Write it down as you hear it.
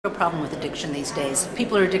Real problem with addiction these days.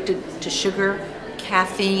 People are addicted to sugar,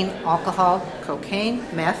 caffeine, alcohol, cocaine,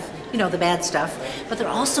 meth, the bad stuff. But they're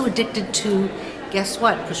also addicted to, guess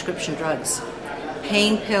what, prescription drugs.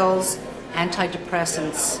 Pain pills,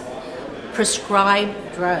 antidepressants,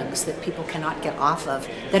 prescribed drugs that people cannot get off of,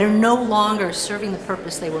 that are no longer serving the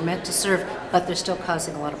purpose they were meant to serve, but they're still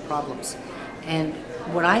causing a lot of problems. And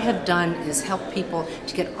what I have done is help people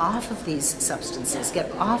to get off of these substances,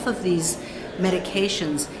 get off of these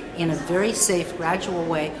medications in a very safe, gradual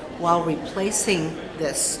way while replacing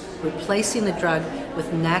the drug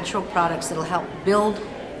with natural products that will help build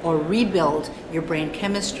or rebuild your brain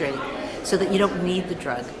chemistry so that you don't need the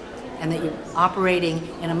drug and that you're operating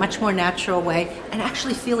in a much more natural way and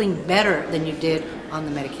actually feeling better than you did on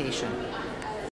the medication.